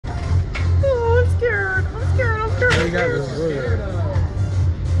you got this.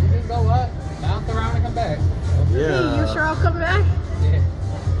 You just go up, bounce around, and come back. Yeah. Hey, you sure I'll come back? Yeah.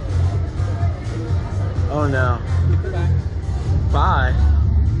 Oh no. Goodbye. Bye.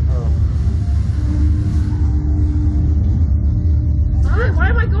 Oh. Why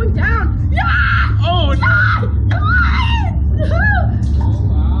am I going down? Yeah! Oh no! Come on! Oh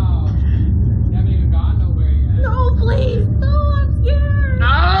wow. You haven't even gone nowhere yet. No, please! No, I'm scared!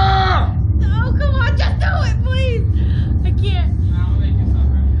 Ah! No, come on, just do it, please! I can't. I'll make it stop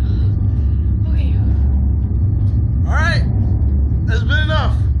right now. Okay. All right. That's been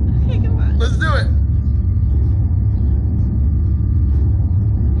enough. Okay, come on. Let's do it.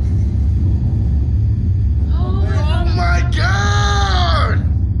 Oh my God!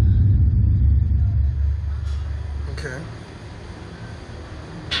 Okay.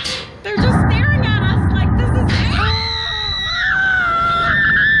 They're just staring at us like this is it.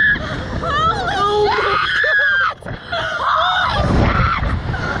 Holy shit! Holy shit!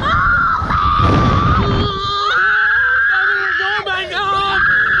 Oh my God!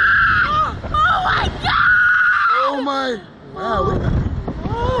 Oh my god! Oh my! Wow.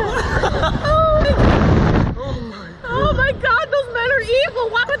 Oh my god, those men are evil!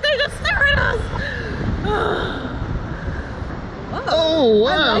 Why would they just stare at us? Oh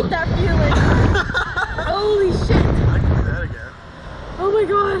wow! I like that feeling. Holy shit! I can do that again. Oh my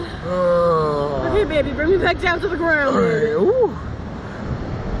god. Oh. Okay, baby, bring me back down to the ground. All right. Ooh.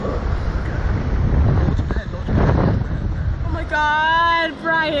 Oh my god,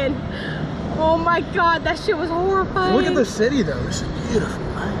 Brian. Oh my god, that shit was horrifying. Look at the city though. This is beautiful.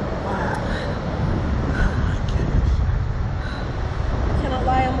 Wow. Oh my goodness. I cannot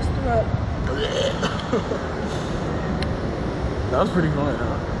lie, I almost threw up. That was pretty fun,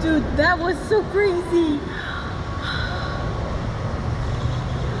 huh? Dude, that was so crazy.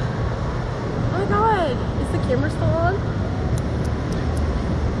 Oh my god. Is the camera still on?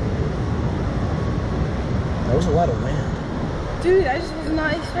 That was a lot of wind. Dude, I just was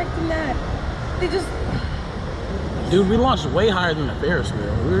not expecting that. They just... Dude, we launched way higher than the Ferris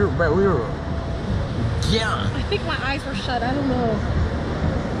wheel. We were. Yeah. I think my eyes were shut, I don't know.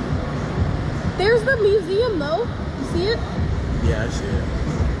 There's the museum though. You see it? Yeah, I see it.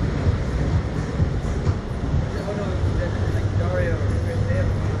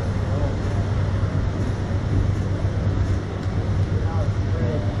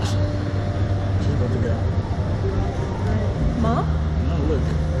 She's about to go. Mom? Oh, look.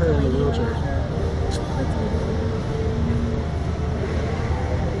 Her in the wheelchair.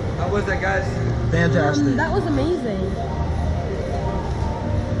 How was that, guys? Fantastic. That was amazing.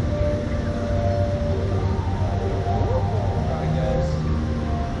 Alright, guys.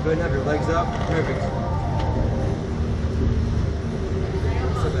 Go ahead and have your legs up. Perfect.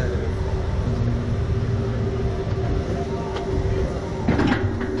 So bad.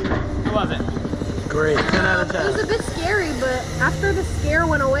 How was it? Great. 10 out of 10. It was a bit scary, but after the scare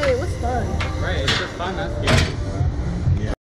went away,